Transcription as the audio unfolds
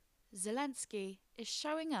Zelenskyy is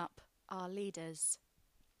showing up our leaders.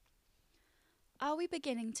 Are we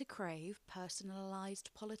beginning to crave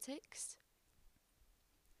personalised politics?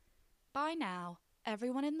 By now,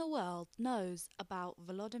 everyone in the world knows about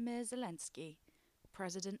Volodymyr Zelenskyy,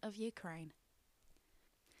 President of Ukraine.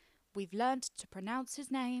 We've learnt to pronounce his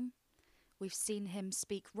name, we've seen him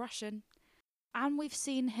speak Russian, and we've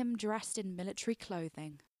seen him dressed in military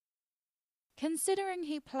clothing. Considering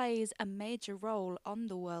he plays a major role on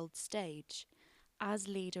the world stage, as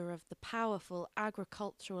leader of the powerful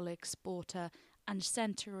agricultural exporter and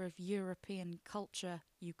centre of European culture,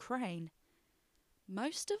 Ukraine,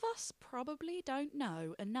 most of us probably don't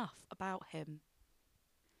know enough about him.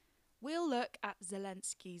 We'll look at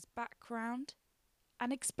Zelenskyy's background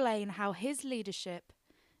and explain how his leadership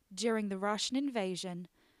during the Russian invasion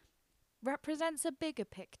represents a bigger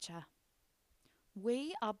picture.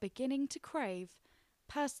 We are beginning to crave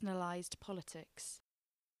personalised politics.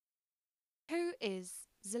 Who is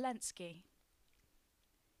Zelenskyy?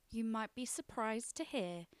 You might be surprised to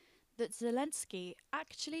hear that Zelenskyy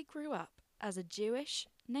actually grew up as a Jewish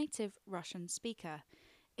native Russian speaker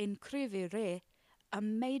in Kryvyi Rih, a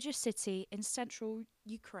major city in central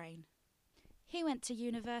Ukraine. He went to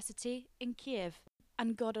university in Kiev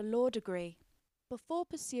and got a law degree before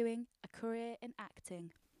pursuing a career in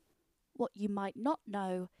acting. What you might not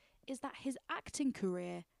know is that his acting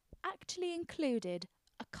career actually included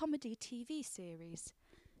a comedy TV series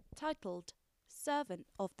titled Servant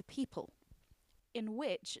of the People, in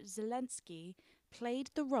which Zelenskyy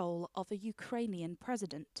played the role of a Ukrainian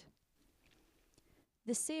president.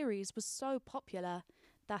 The series was so popular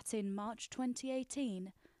that in March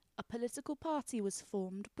 2018, a political party was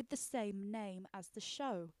formed with the same name as the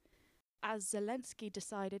show, as Zelenskyy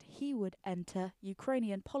decided he would enter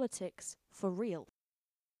Ukrainian politics for real.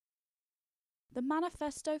 The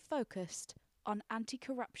manifesto focused on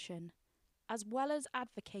anti-corruption, as well as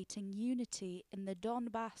advocating unity in the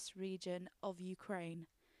Donbass region of Ukraine,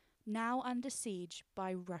 now under siege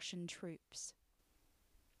by Russian troops.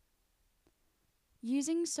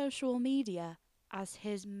 Using social media as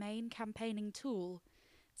his main campaigning tool,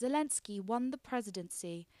 Zelenskyy won the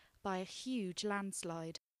presidency by a huge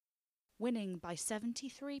landslide, winning by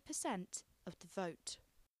 73% of the vote.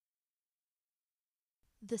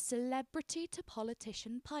 The celebrity to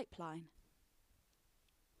politician pipeline.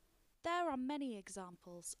 There are many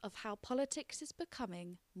examples of how politics is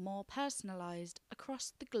becoming more personalised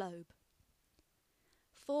across the globe.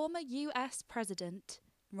 Former US President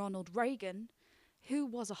Ronald Reagan, who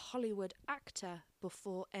was a Hollywood actor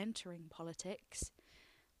before entering politics,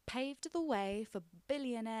 paved the way for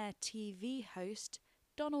billionaire TV host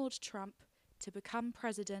Donald Trump to become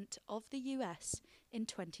President of the US in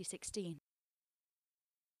 2016.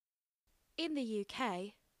 In the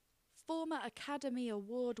UK, former Academy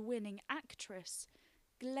Award-winning actress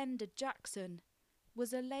Glenda Jackson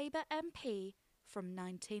was a Labour MP from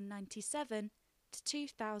 1997 to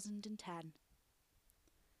 2010.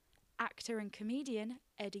 Actor and comedian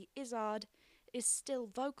Eddie Izzard is still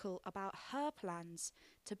vocal about her plans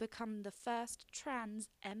to become the first trans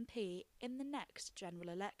MP in the next general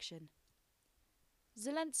election.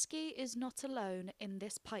 Zelenskyy is not alone in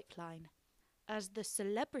this pipeline, as the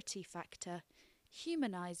celebrity factor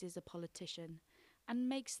humanises a politician and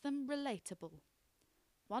makes them relatable,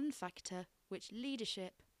 one factor which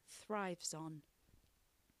leadership thrives on.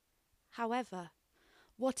 However,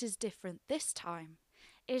 what is different this time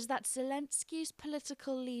is that Zelenskyy's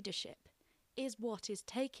political leadership is what is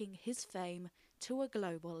taking his fame to a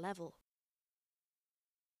global level.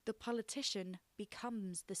 The politician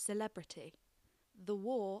becomes the celebrity. The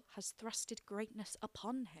war has thrusted greatness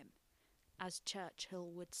upon him, as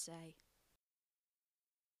Churchill would say.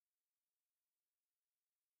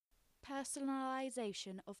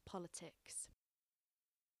 Personalisation of politics.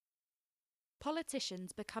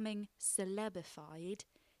 Politicians becoming celebified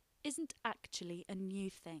isn't actually a new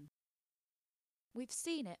thing. We've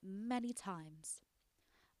seen it many times.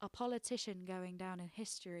 A politician going down in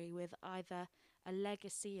history with either a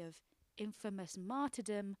legacy of infamous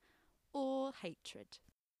martyrdom or hatred.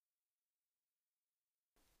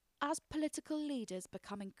 As political leaders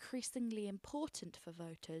become increasingly important for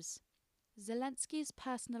voters, Zelenskyy's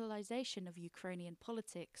personalisation of Ukrainian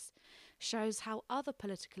politics shows how other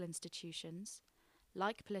political institutions,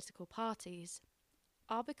 like political parties,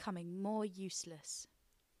 are becoming more useless.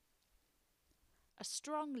 A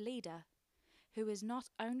strong leader who is not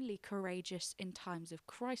only courageous in times of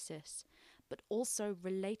crisis, but also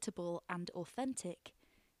relatable and authentic,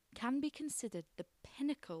 can be considered the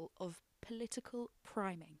pinnacle of political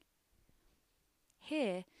priming.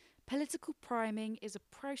 Here, political priming is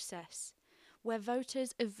a process where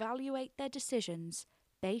voters evaluate their decisions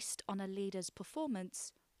based on a leader's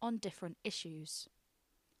performance on different issues.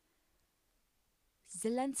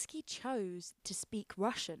 Zelenskyy chose to speak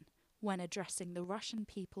Russian when addressing the Russian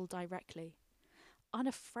people directly,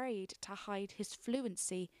 unafraid to hide his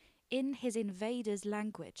fluency in his invaders'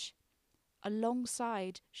 language,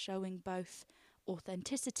 alongside showing both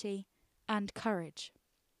authenticity and courage.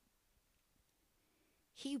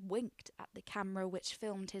 He winked at the camera which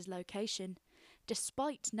filmed his location,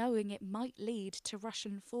 despite knowing it might lead to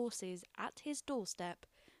Russian forces at his doorstep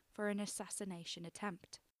for an assassination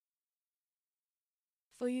attempt.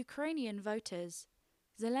 For Ukrainian voters,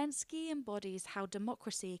 Zelenskyy embodies how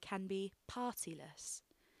democracy can be partyless,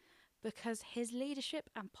 because his leadership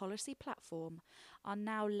and policy platform are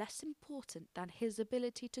now less important than his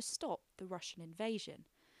ability to stop the Russian invasion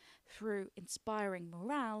through inspiring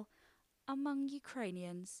morale among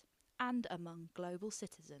Ukrainians and among global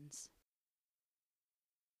citizens.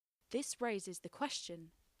 This raises the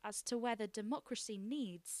question as to whether democracy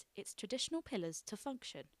needs its traditional pillars to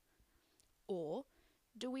function, or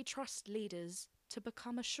do we trust leaders to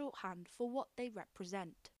become a shorthand for what they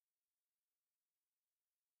represent?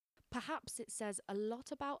 Perhaps it says a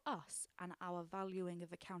lot about us and our valuing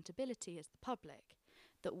of accountability as the public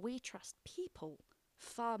that we trust people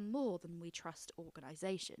far more than we trust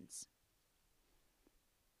organisations.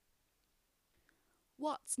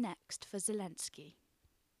 What's next for Zelenskyy?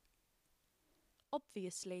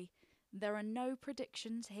 Obviously, there are no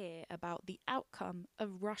predictions here about the outcome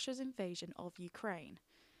of Russia's invasion of Ukraine.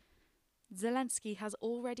 Zelenskyy has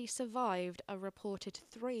already survived a reported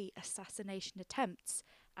 3 assassination attempts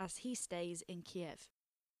as he stays in Kiev.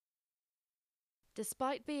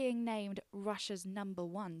 Despite being named Russia's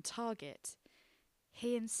 #1 target,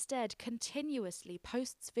 he instead continuously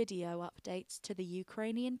posts video updates to the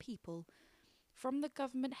Ukrainian people from the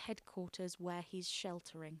government headquarters where he's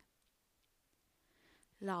sheltering.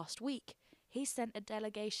 Last week, he sent a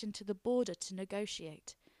delegation to the border to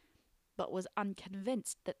negotiate, but was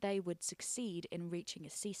unconvinced that they would succeed in reaching a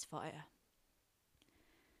ceasefire.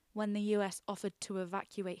 When the US offered to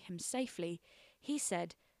evacuate him safely, he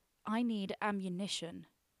said, "I need ammunition,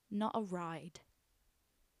 not a ride."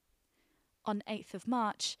 On 8th of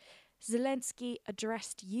March, Zelenskyy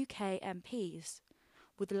addressed UK MPs,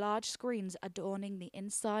 with large screens adorning the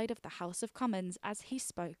inside of the House of Commons as he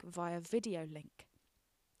spoke via video link.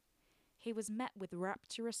 He was met with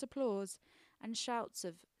rapturous applause and shouts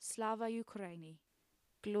of "Slava Ukraini,"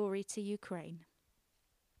 glory to Ukraine.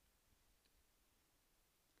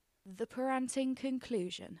 The parenting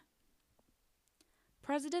conclusion.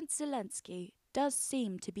 President Zelenskyy does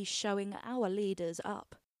seem to be showing our leaders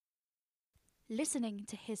up. Listening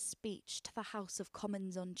to his speech to the House of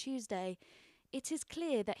Commons on Tuesday, it is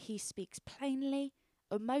clear that he speaks plainly,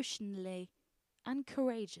 emotionally, and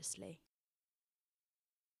courageously.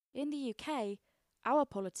 In the UK, our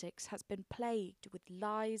politics has been plagued with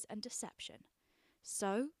lies and deception,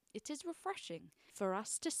 so it is refreshing for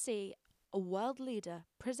us to see a world leader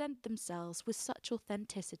present themselves with such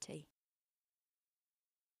authenticity.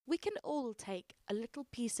 We can all take a little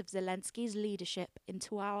piece of Zelenskyy's leadership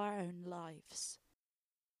into our own lives.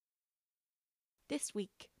 This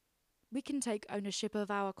week, we can take ownership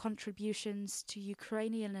of our contributions to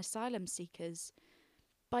Ukrainian asylum seekers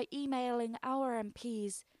by emailing our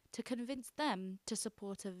MPs to convince them to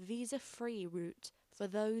support a visa-free route for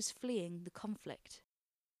those fleeing the conflict.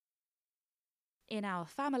 In our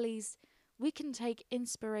families, we can take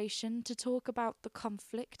inspiration to talk about the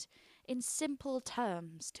conflict in simple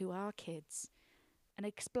terms to our kids and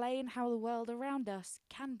explain how the world around us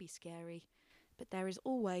can be scary, but there is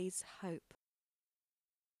always hope.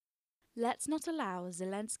 Let's not allow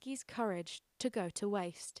Zelenskyy's courage to go to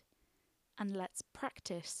waste, and let's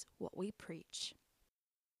practice what we preach.